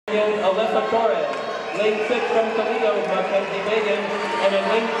Alyssa Torres. Lane 6 from Toledo, Mackenzie Megan. And in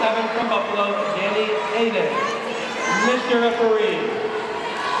lane 7 from Buffalo, Danny Aiden. Mr. Referee.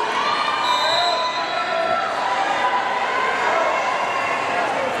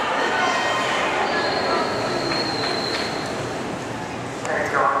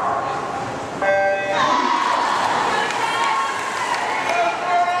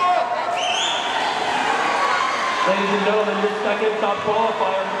 Ladies and gentlemen, your second top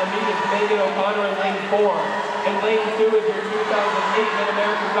qualifier for the meet is Megan O'Connor in lane 4. And lane 2 is your 2008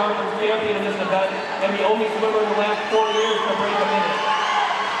 Mid-American Conference champion in this event, and the only swimmer in the last 4 years to break a minute.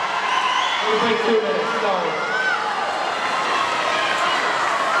 We'll break 2 minutes, sorry.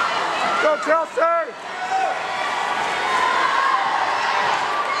 Go Cecere!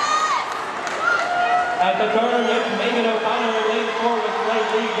 At the turn, it's Megan O'Connor in lane 4 with slight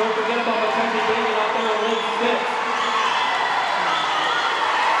lead. Don't forget about Mackenzie Megan out there in lane 6.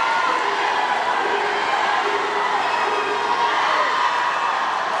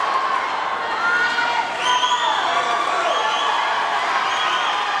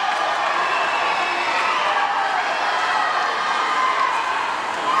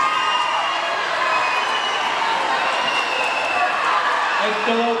 It's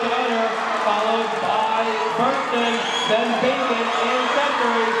still O'Connor, followed by Burston, then Bacon, and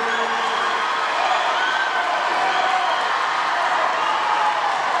Cecere.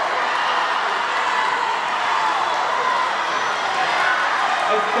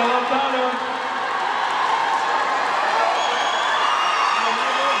 It's still O'Connor.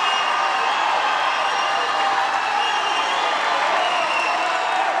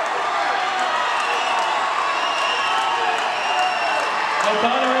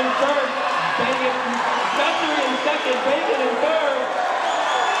 O'Connor in first, Bacon, Cecere in second, Bacon in third.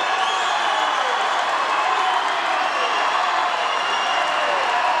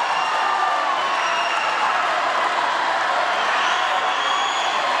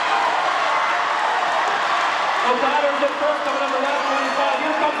 O'Connor's in first, coming up the last 25.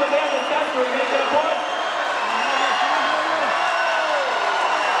 Here comes the man with Cecere, making a point.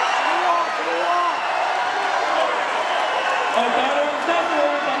 O'Connor and Cecere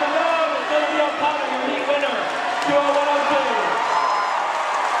on the road. It's going to be O'Connor, your heat winner. 201.02.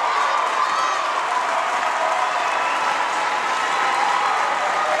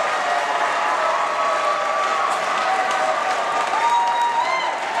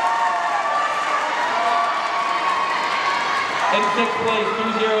 In 6th place,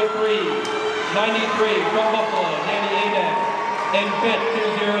 203.93 from Buffalo, Danny Aiden. In 5th,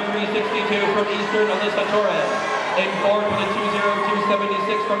 203.62 from Eastern, Alyssa Torres. In 4th with a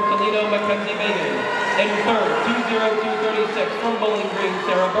 202.76 from Toledo, Mackenzie Megan. In 3rd, 202.36 from Bowling Green,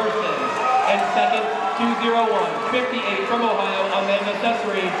 Sarah Burston. In 2nd, 201.58 from Ohio, Amanda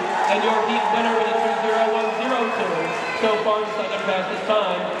Cecere. And your heat winner with a 201.02 so far in the second fastest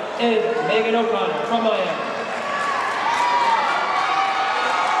time is Megan O'Connor from Miami.